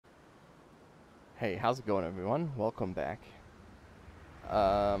Hey, how's it going, everyone? Welcome back.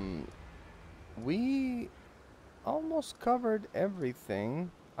 Um, we almost covered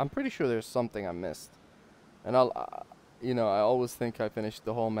everything. I'm pretty sure there's something I missed, and I always think I finished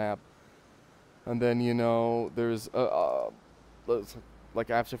the whole map, and then there's there's-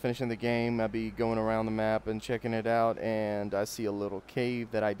 like after finishing the game, I'd be going around the map and checking it out, and I see a little cave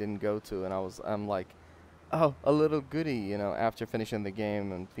that I didn't go to, and I'm like, oh, a little goodie, after finishing the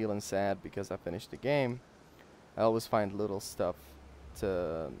game and feeling sad because I finished the game. I always find little stuff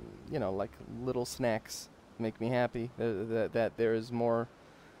to, like little snacks make me happy that there is more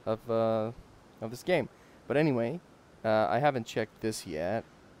of this game. But anyway, I haven't checked this yet.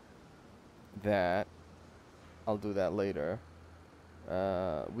 That I'll do that later.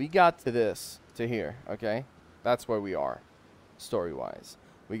 We got to here, okay? That's where we are, story-wise.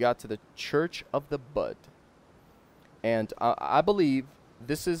 We got to the Church of the Bud. And I believe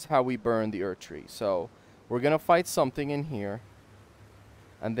this is how we burn the Erdtree. So we're going to fight something in here.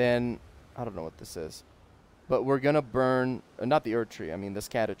 And then, I don't know what this is. But we're going to burn, not the Erdtree, I mean the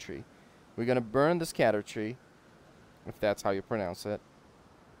scatter tree. We're going to burn the scatter tree, if that's how you pronounce it.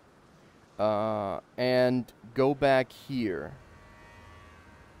 And go back here.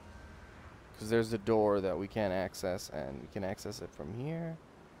 Because there's a door that we can't access, and we can access it from here.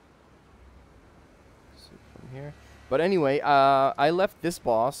 See, from here. But anyway, I left this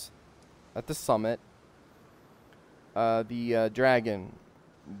boss at the summit. The dragon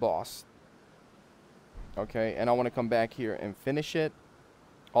boss. Okay, and I want to come back here and finish it.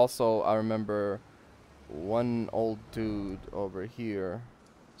 Also, I remember one old dude over here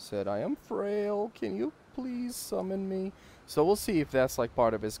said, I am frail. Can you please summon me? So we'll see if that's like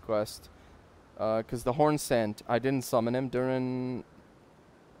part of his quest. Because the horn scent, I didn't summon him during...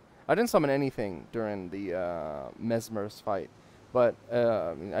 I didn't summon anything during the Messmer's fight. But,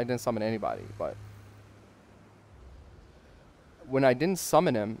 I mean, I didn't summon anybody. But when I didn't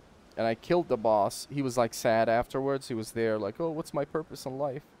summon him and I killed the boss, he was like sad afterwards. He was there like, oh, what's my purpose in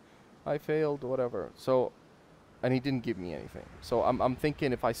life? I failed, whatever. So, and he didn't give me anything. So I'm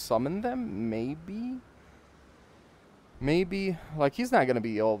thinking if I summon them, maybe, like he's not going to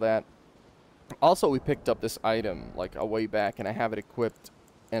be all that. Also, we picked up this item like a way back and I have it equipped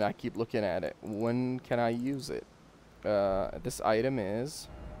and I keep looking at it. When can I use it? This item is,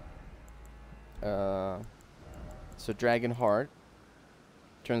 so Dragon Heart.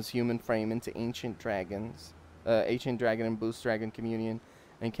 Turns human frame into ancient dragons. Ancient dragon and boosts dragon communion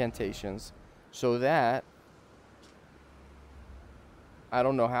incantations. So that, I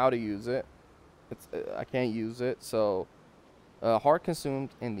don't know how to use it. It's I can't use it. So, heart consumed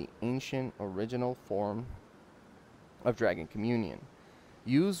in the ancient original form of dragon communion.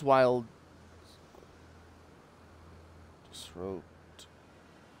 Use while throat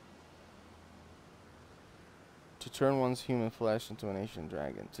to turn one's human flesh into an ancient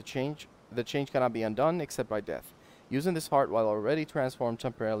dragon. The change cannot be undone except by death. Using this heart while already transformed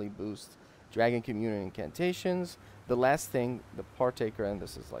temporarily boosts dragon communion incantations. The last thing, the partaker, and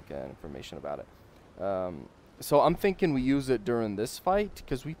this is like information about it. So I'm thinking we use it during this fight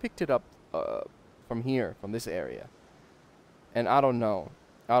because we picked it up from here, from this area. And I don't know.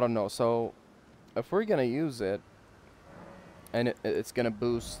 So if we're gonna use it, and it's gonna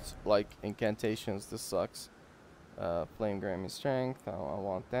boost like incantations, this sucks. Flame Grammy strength. I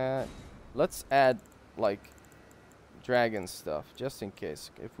want that. Let's add like dragon stuff just in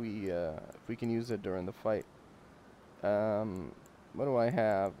case if we can use it during the fight. What do I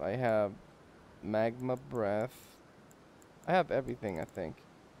have? I have magma breath. I have everything, I think.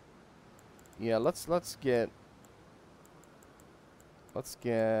 Yeah, let's get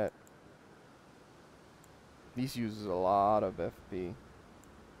these uses a lot of FP.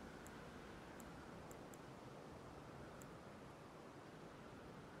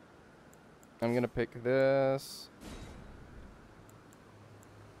 I'm gonna pick this.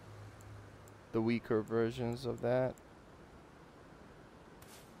 The weaker versions of that.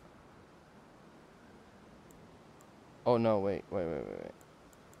 Oh no, wait.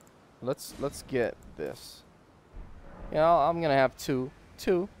 Let's get this. Yeah, I'm gonna have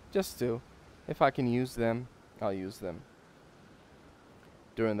just two. If I can use them, I'll use them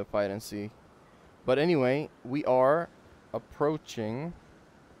during the fight and see. But anyway, we are approaching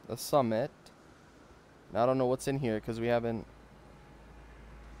the summit. I don't know what's in here because we haven't.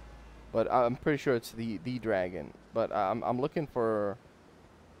 But I'm pretty sure it's the dragon. But I'm looking for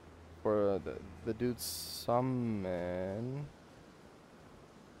the dude's summon.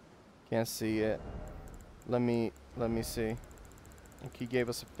 Can't see it. Let me see. Like he gave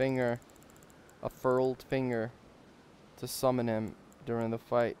us a finger, a furled finger, to summon him during the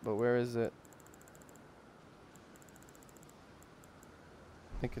fight. But where is it?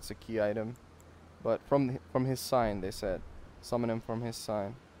 think it's a key item. But from his sign, they said. Summon him from his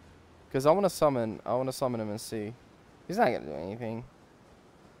sign. Because I want to summon him and see. He's not going to do anything.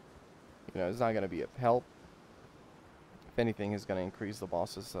 You know, he's not going to be of help. If anything, he's going to increase the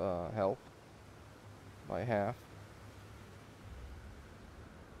boss's health by half.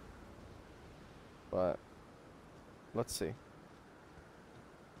 But let's see.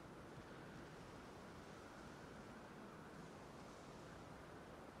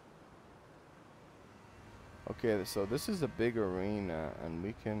 Okay, so this is a big arena, and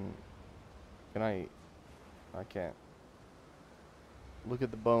we can I can't. Look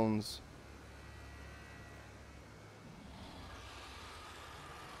at the bones.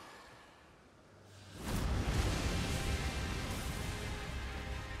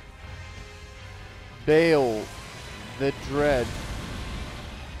 Bayle, the Dread.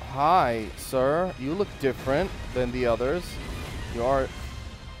 Hi, sir. You look different than the others. You are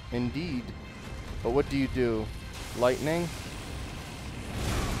indeed. But what do you do? Lightning?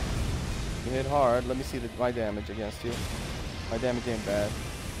 You hit hard. Let me see my damage against you. My damage ain't bad.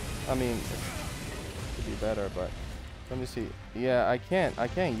 I mean, it could be better, but let me see. Yeah, I can't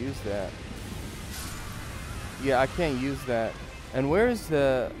use that. Yeah, I can't use that. And where is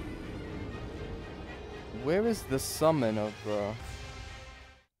the summon of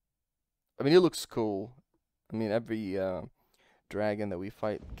I mean, it looks cool. I mean, every dragon that we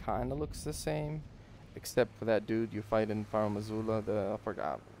fight kind of looks the same, except for that dude you fight in Faramazula. I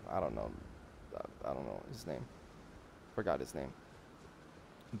forgot. I don't know his name. Forgot his name.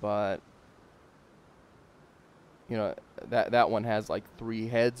 But you know, that one has like 3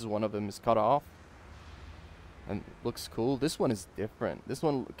 heads. One of them is cut off, and looks cool. This one is different. This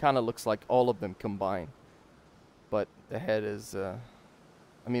one kind of looks like all of them combined, but the head is.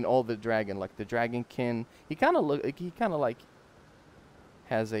 I mean, all the dragon, like the dragonkin. He kind of like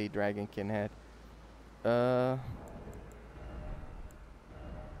has a dragonkin head.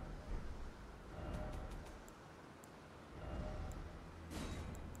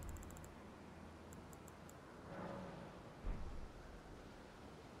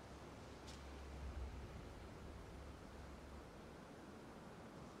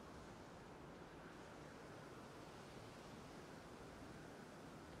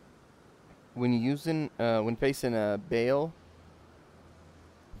 When facing a Bayle,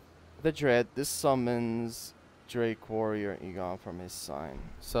 the Dread, this summons Drake Warrior Egon from his sign.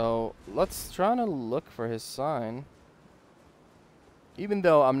 So let's try to look for his sign. Even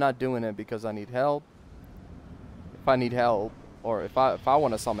though I'm not doing it because I need help. If I need help, or if I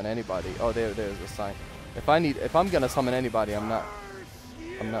want to summon anybody, oh there's a sign. If I'm gonna summon anybody, I'm not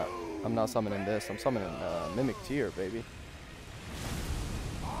summoning this. I'm summoning Mimic Tear, baby.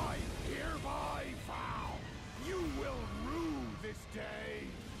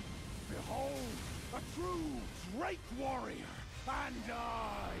 Drake Warrior, and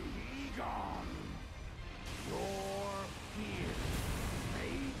I, Egon, your fear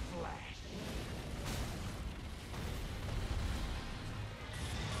made flesh.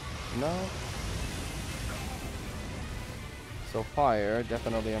 No. So fire,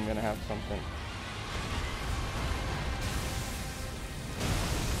 definitely I'm gonna have something.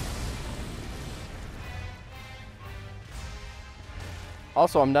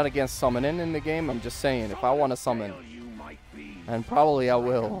 Also, I'm not against summoning in the game. I'm just saying, if I want to summon, and probably I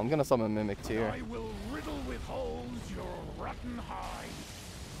will, I'm gonna summon Mimic Tear. I will riddle with holes your rotten hide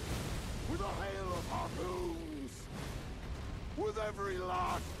with a hail of harpoons, with every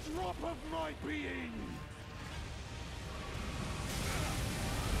last drop of my being.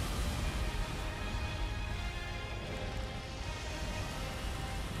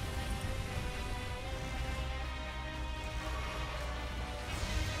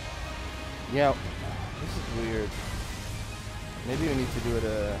 Yeah, this is weird. Maybe we need to do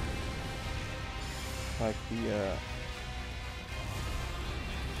it like the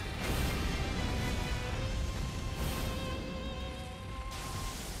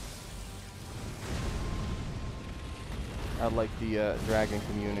I like the dragon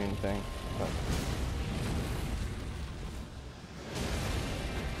communion thing. But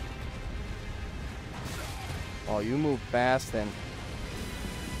oh, you move fast and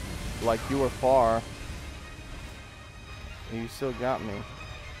like you were far. You still got me.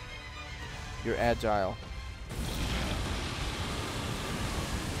 You're agile.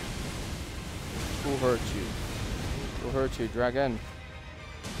 Who hurt you? Who hurt you, dragon?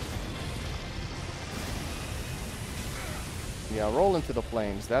 Yeah, roll into the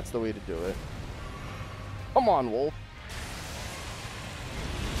flames. That's the way to do it. Come on, wolf.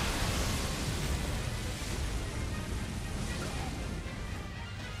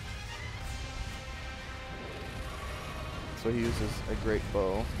 so he uses a great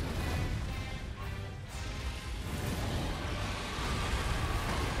bow.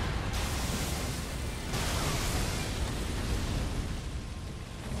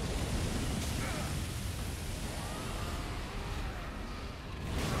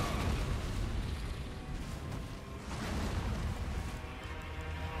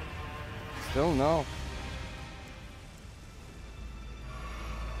 Still no.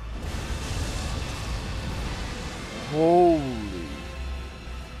 Holy.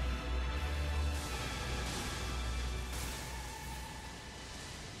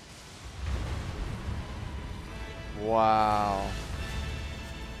 Wow.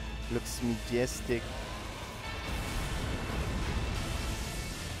 Looks majestic.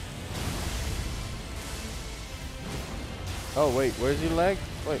 Oh wait, where's your leg?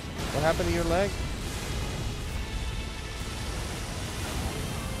 Wait, what happened to your leg?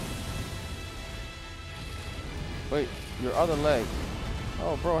 Wait, your other leg.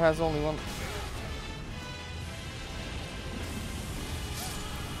 Oh, bro has only one.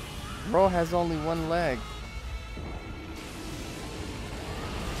 Bro has only one leg.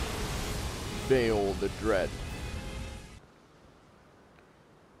 Bayle the Dread.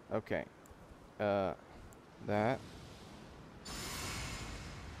 Okay. That. That.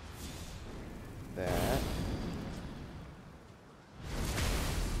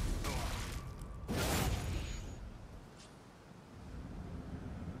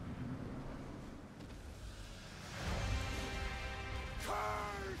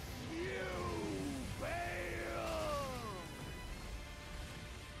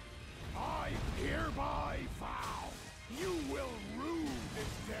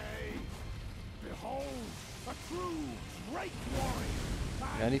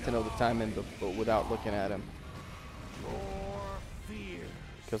 I need to know the timing, but without looking at him.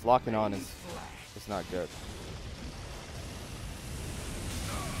 Because locking on is not good.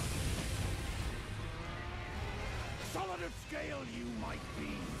 Solid of scale you might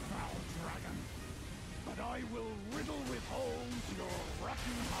be, foul dragon, but I will riddle with holes your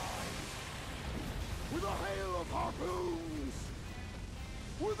rotten hide with a hail of harpoons,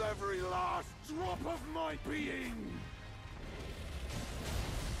 with every last drop of my being.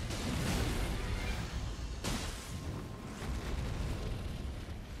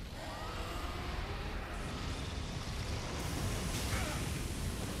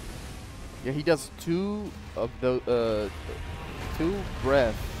 Yeah, he does two of the two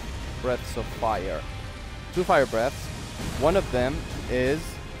breaths of fire. Two fire breaths. One of them is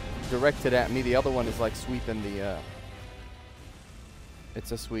directed at me. The other one is like sweeping the.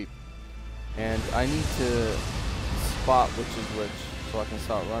 It's a sweep, and I need to spot which is which so I can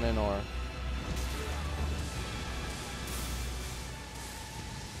start running or.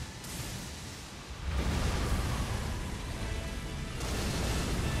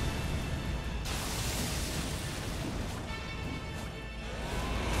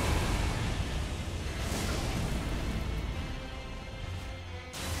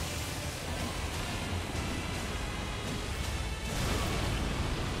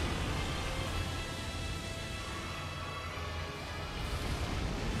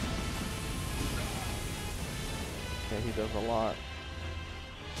 He does a lot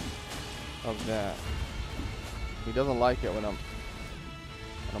of that. He doesn't like it when I'm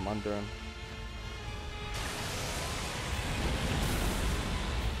under him.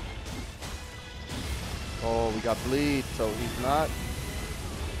 Oh, we got bleed, so he's not.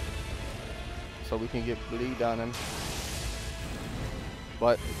 So we can get bleed on him.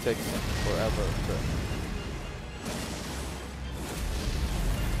 But it takes forever to.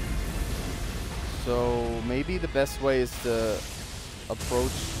 So maybe the best way is to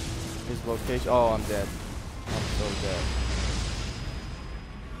approach his location. Oh, I'm dead. I'm so dead.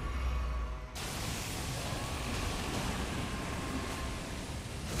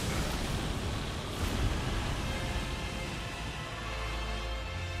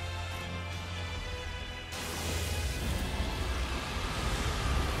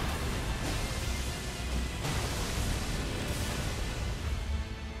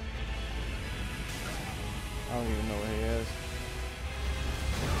 I don't even know where he is.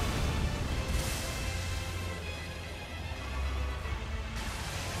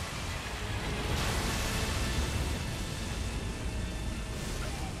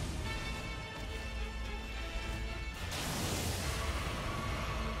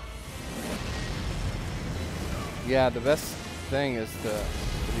 Yeah, the best thing is to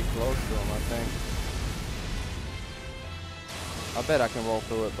be close to him, I think. I bet I can roll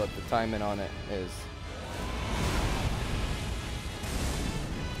through it, but the timing on it is...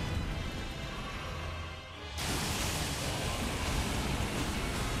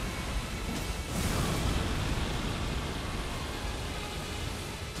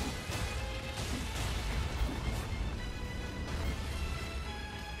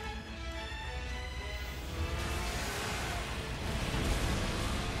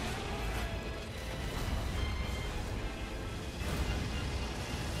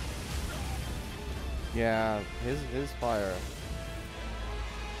 Yeah, his fire.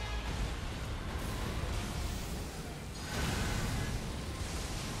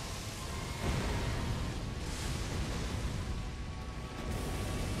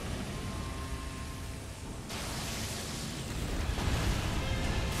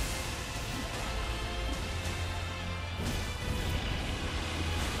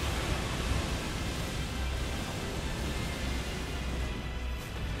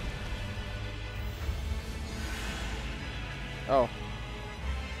 Oh.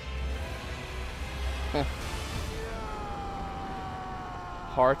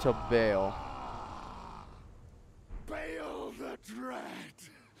 Heart of Bayle. Bayle the Dread,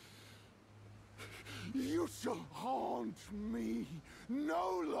 you shall haunt me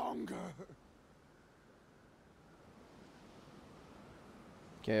no longer.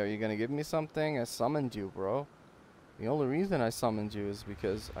 Okay, are you gonna give me something? I summoned you, bro. The only reason I summoned you is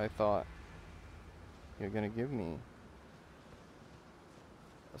because I thought you're gonna give me.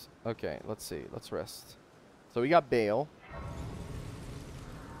 Okay, let's see. Let's rest. So we got Bayle.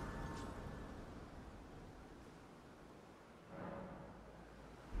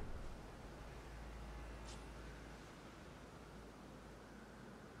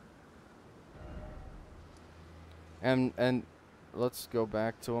 And let's go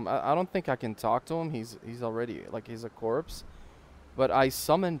back to him. I don't think I can talk to him. He's already like he's a corpse. But I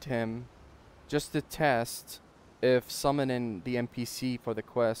summoned him just to test if summoning the NPC for the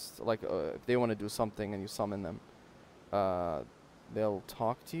quest, like if they want to do something and you summon them, they'll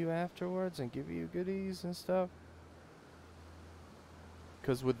talk to you afterwards and give you goodies and stuff.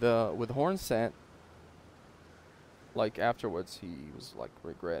 Cause with Horn Scent, like afterwards he was like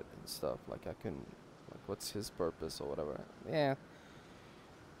regret and stuff. Like I can, like what's his purpose or whatever. Yeah.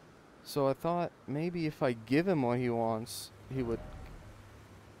 So I thought maybe if I give him what he wants, he would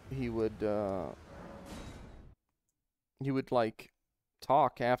like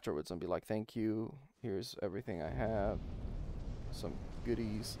talk afterwards and be like, thank you, here's everything I have, some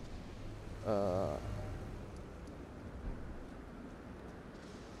goodies.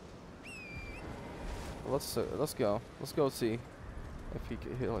 Let's go see if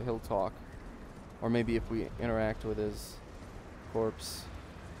he'll talk, or maybe if we interact with his corpse.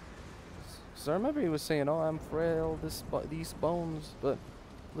 So I remember he was saying, oh, I'm frail, these bones, but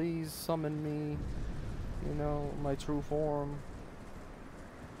please summon me, you know, my true form.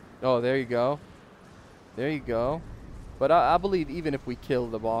 Oh, there you go. There you go. But I believe even if we kill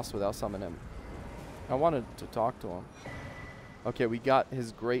the boss without summoning him, I wanted to talk to him. Okay, we got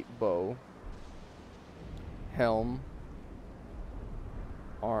his great bow, helm,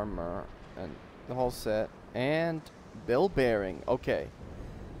 armor, and the whole set, and bell bearing. Okay.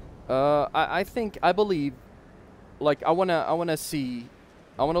 I believe, like, I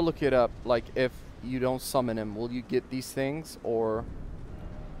wanna look it up. Like, if you don't summon him, will you get these things or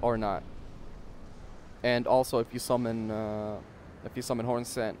not? And also, if you summon Horn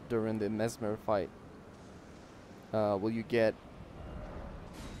Scent during the Messmer fight, will you get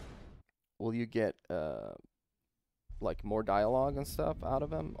like more dialogue and stuff out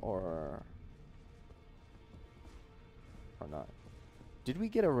of him or not? Did we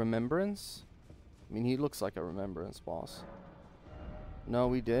get a remembrance? I mean, he looks like a remembrance boss. No,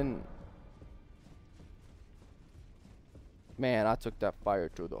 we didn't. Man, I took that fire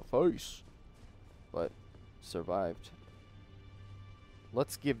to the face, but survived.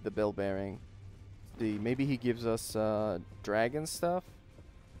 Let's give the bell bearing. Maybe he gives us dragon stuff,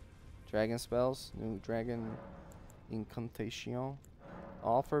 dragon spells, new dragon incantation.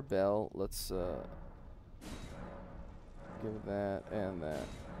 Offer bell. Let's give that and that.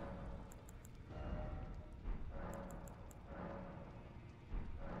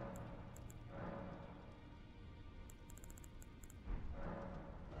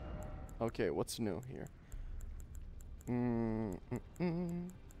 Okay, what's new here?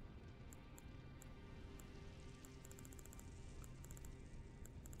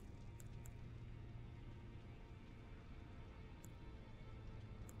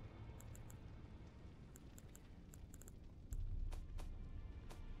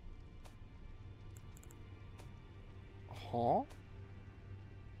 Huh?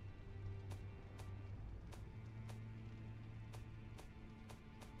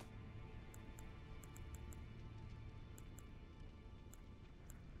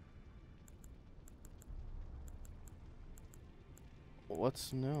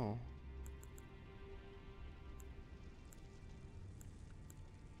 What's new?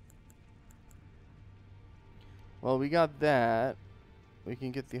 Well, we got that. We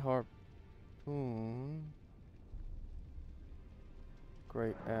can get the harpoon.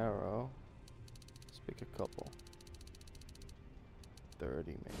 Great arrow. Pick a couple.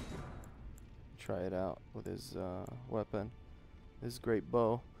 30 maybe. Try it out with his weapon. His great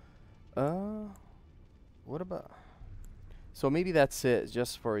bow. What about... So maybe that's it,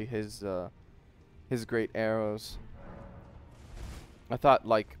 just for his great arrows. I thought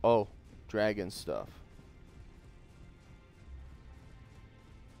like, oh, dragon stuff.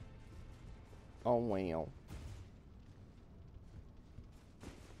 Oh wow.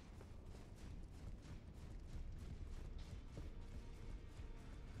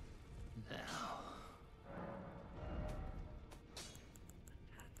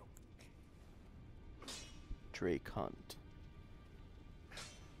 Drake hunt.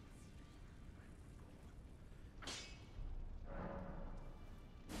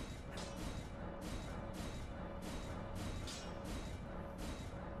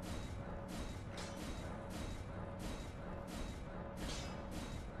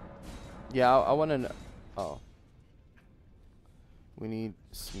 Yeah, I want to know. Oh. We need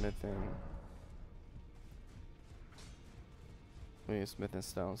smithing. We need smithing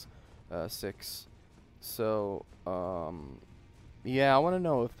stones. 6. So, yeah, I want to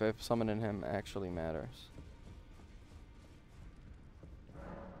know if summoning him actually matters.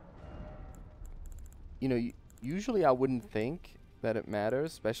 You know, usually I wouldn't think that it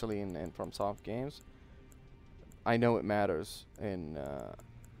matters, especially in FromSoft games. I know it matters in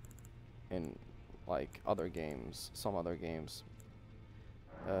like other games, some other games.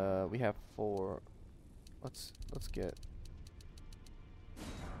 We have 4. Let's get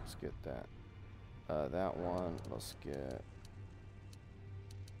that. That one. Let's get.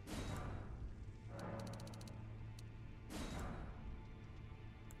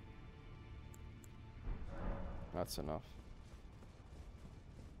 That's enough.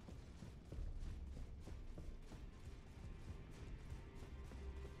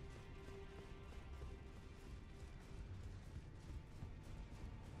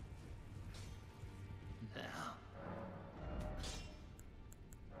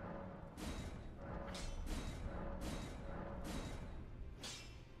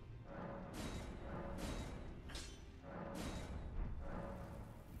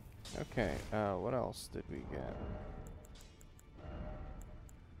 Okay, what else did we get?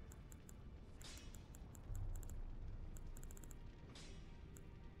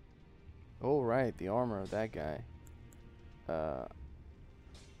 Oh, right, the armor of that guy.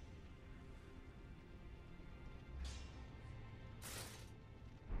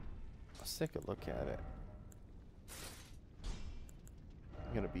 Let's take a look at it.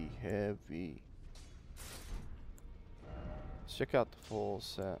 Gonna be heavy. Let's check out the full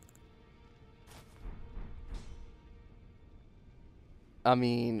set. I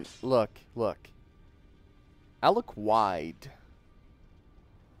mean, look. I look wide.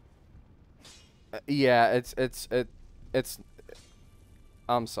 Yeah, it's.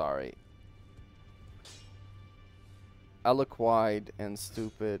 I'm sorry. I look wide and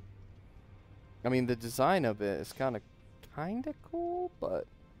stupid. I mean, the design of it is kind of cool, but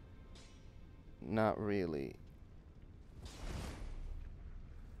not really.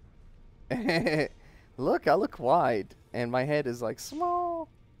 Look, I look wide, and my head is like small.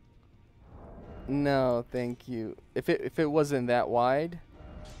 No, thank you. If it wasn't that wide,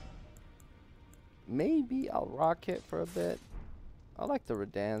 maybe I'll rock it for a bit. I like the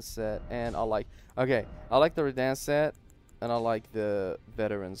Redan set, and I like the Redan set, and I like the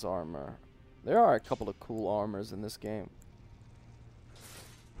Veteran's armor. There are a couple of cool armors in this game.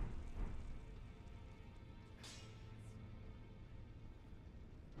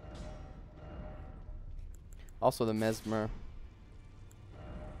 Also the Messmer.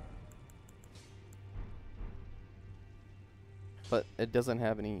 But it doesn't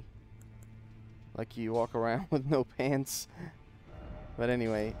have any, like, you walk around with no pants. But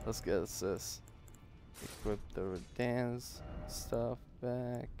anyway, let's get this. Equip the Redan's stuff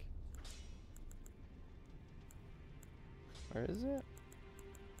back. Where is it?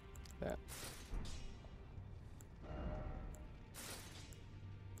 That.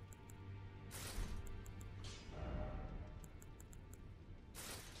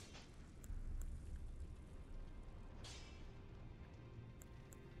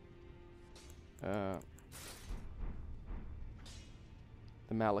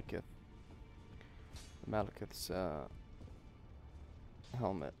 The Malekith. The Malekith's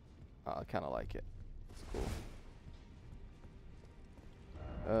helmet. I kind of like it. It's cool.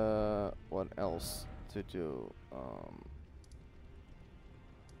 What else to do?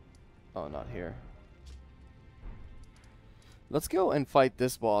 Oh, not here. Let's go and fight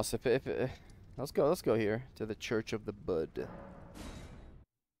this boss. Let's go here to the Church of the Bud.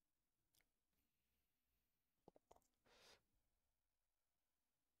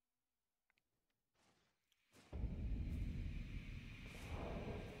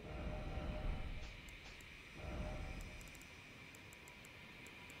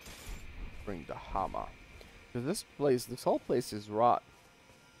 bring the hammer. Because this whole place is rot.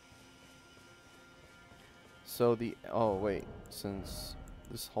 So oh wait, since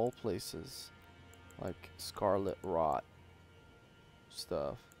this whole place is like scarlet rot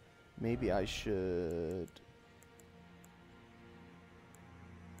stuff, maybe I should.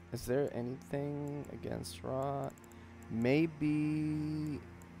 Is there anything against rot? Maybe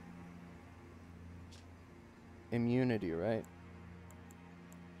immunity, right?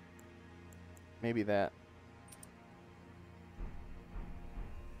 Maybe that.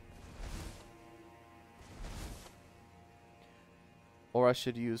 Or I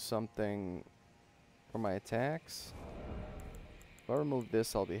should use something for my attacks. If I remove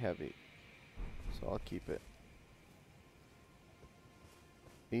this, I'll be heavy. So I'll keep it.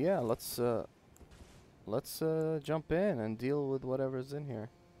 Yeah, let's jump in and deal with whatever's in here.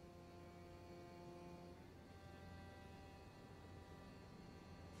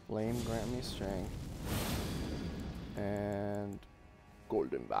 Flame, grant me strength. And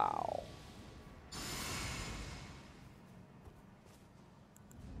golden vow.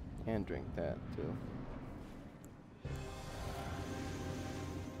 And drink that too.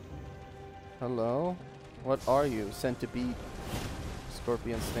 Hello? What are you? Centipede?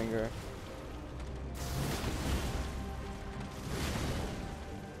 Scorpion stinger?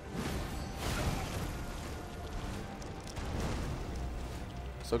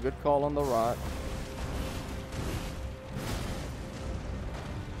 So good call on the rot.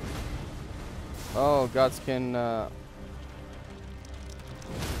 Oh, Godskin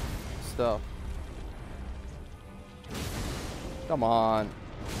stuff. Come on.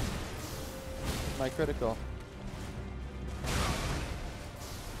 My critical.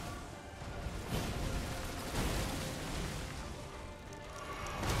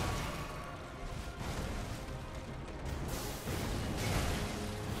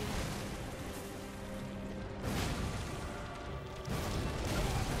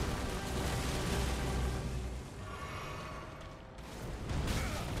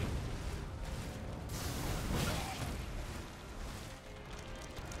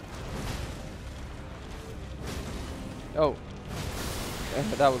 Oh.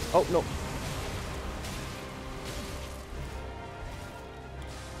 That was... Oh, no.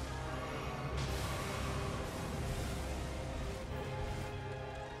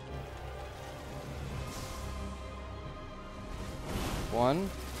 One.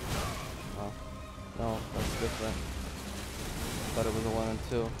 Oh. No, that's different. Thought it was a 1 and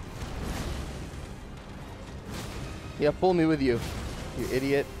 2. Yeah, pull me with you, you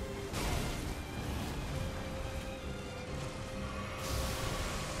idiot.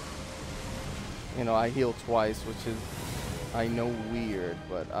 You know, I heal twice, which is, I know, weird,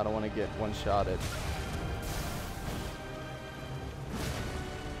 but I don't want to get one-shotted.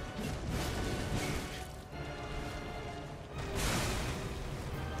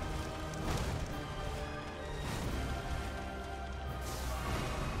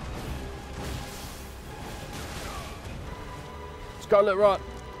 Scarlet Rot!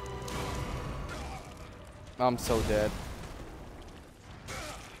 I'm so dead.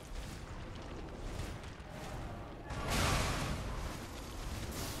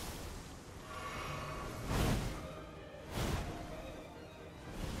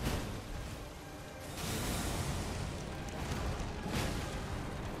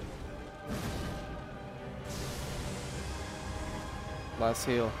 Last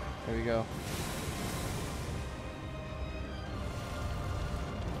heal. Here we go.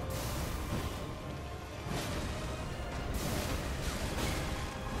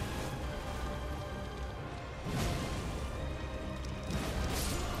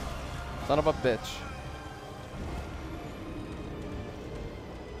 Son of a bitch.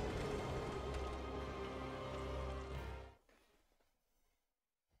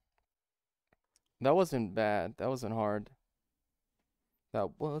 That wasn't bad. That wasn't hard. That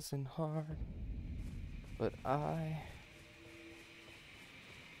wasn't hard. But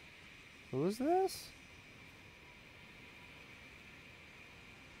Who is this?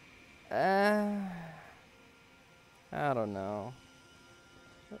 I don't know.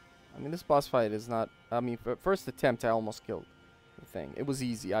 I mean, this boss fight is not... I mean, for first attempt, I almost killed the thing. It was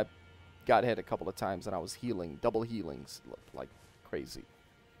easy. I got hit a couple of times, and I was healing. Double healings. Like crazy.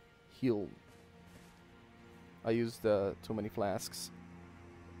 Heal. I used too many flasks.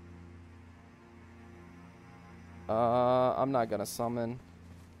 I'm not gonna summon.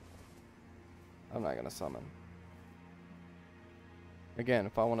 I'm not gonna summon. Again,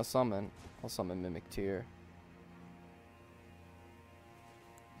 if I want to summon, I'll summon Mimic Tear.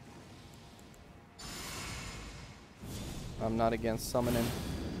 I'm not against summoning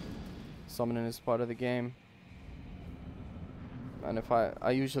Summoning is part of the game. And if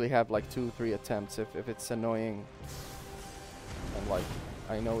I usually have like 2-3 attempts if it's annoying and like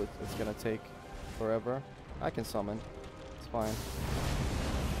I know it's gonna take forever, I can summon. It's fine.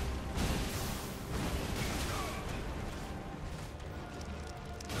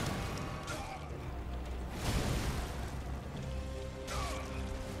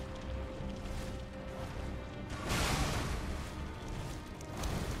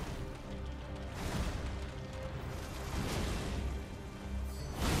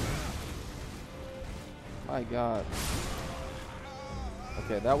 My god.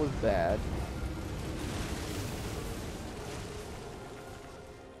 Okay, that was bad.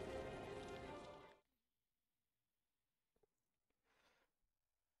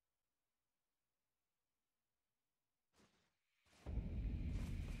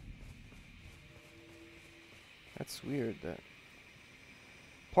 That's weird that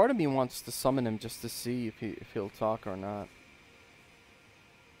part of me wants to summon him just to see if he'll talk or not.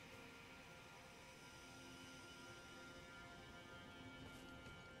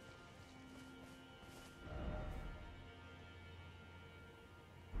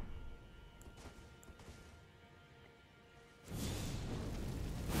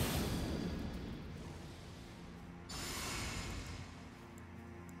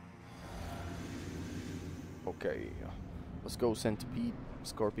 Okay, let's go Centipede,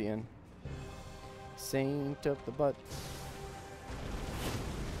 Scorpion. Saint of the butt.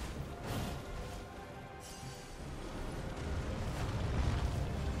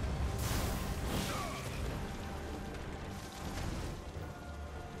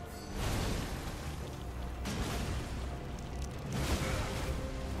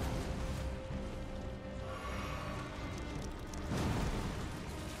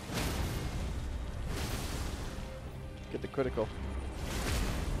 Get the critical.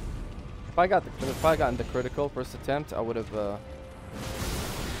 If I gotten the critical first attempt, I would have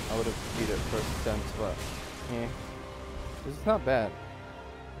beat it first attempt, but yeah, this is not bad.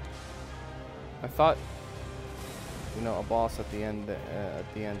 I thought, you know, a boss at the end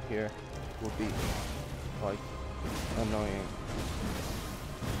here would be like annoying.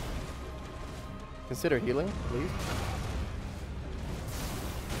 Consider healing, please.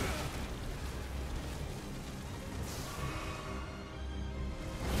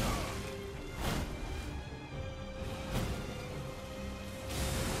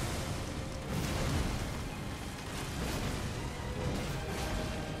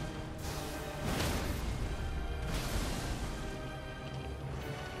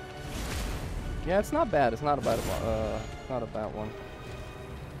 Yeah, it's not bad. It's not a bad one.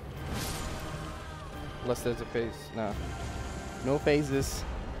 Unless there's a phase. No. No phases.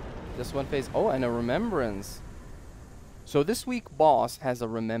 Just one phase. Oh, and a remembrance. So this week boss has a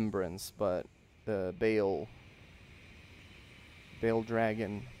remembrance, but the Bayle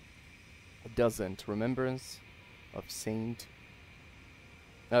dragon doesn't. Remembrance of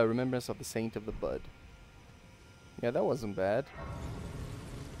remembrance of the Saint of the Bud. Yeah, that wasn't bad.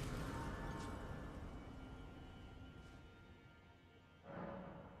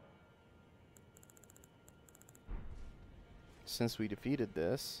 Since we defeated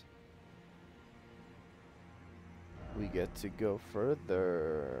this, we get to go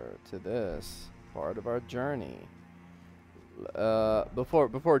further to this part of our journey.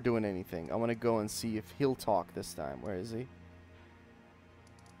 Before doing anything, I want to go and see if he'll talk this time. Where is he?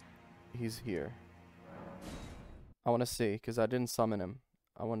 He's here. I want to see, because I didn't summon him.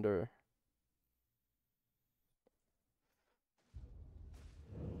 I wonder.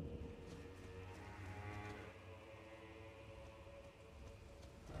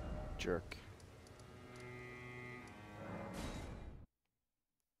 Jerk.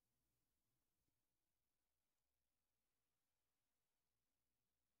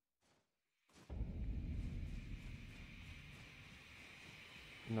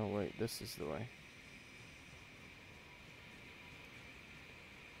 No, wait, this is the way.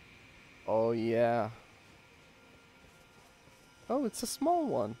 Oh, yeah. Oh, it's a small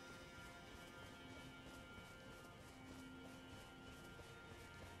one.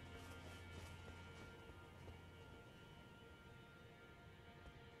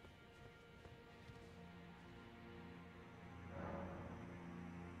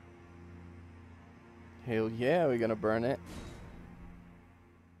 Hell yeah, we're gonna burn it.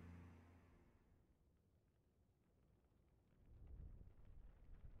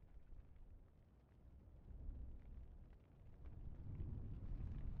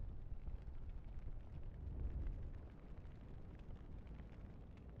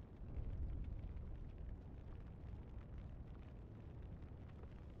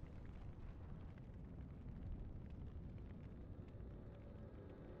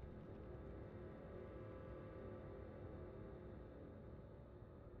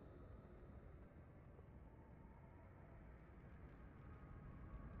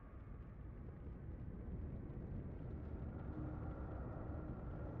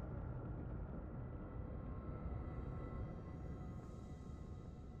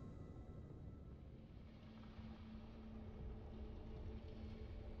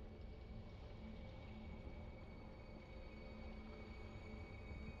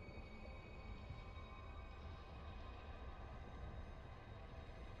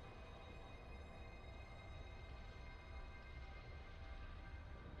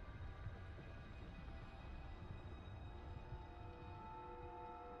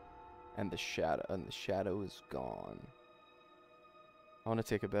 And the shadow is gone. I want to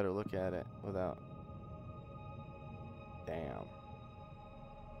take a better look at it without. Damn.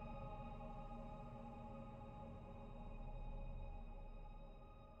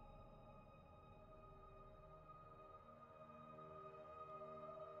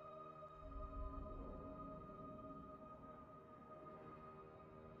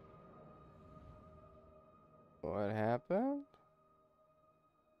 What happened?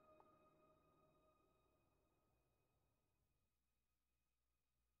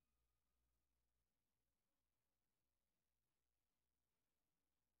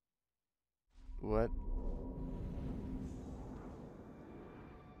 What?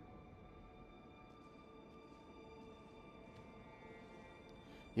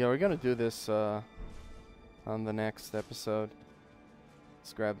 Yeah, we're gonna do this on the next episode.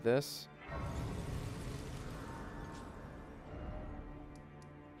 Let's grab this.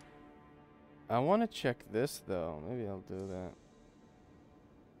 I want to check this though. Maybe I'll do that.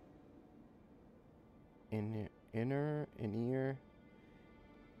 In-ear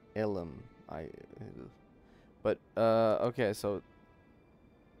Elden. But okay, so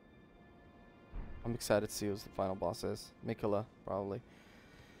I'm excited to see what the final boss is. Miquella, probably.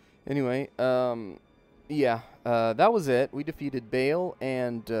 Anyway, yeah, that was it. We defeated Bayle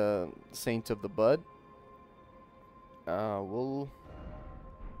and Saint of the Bud. We'll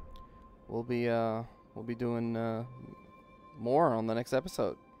be doing more on the next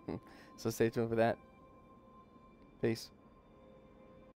episode. So stay tuned for that. Peace.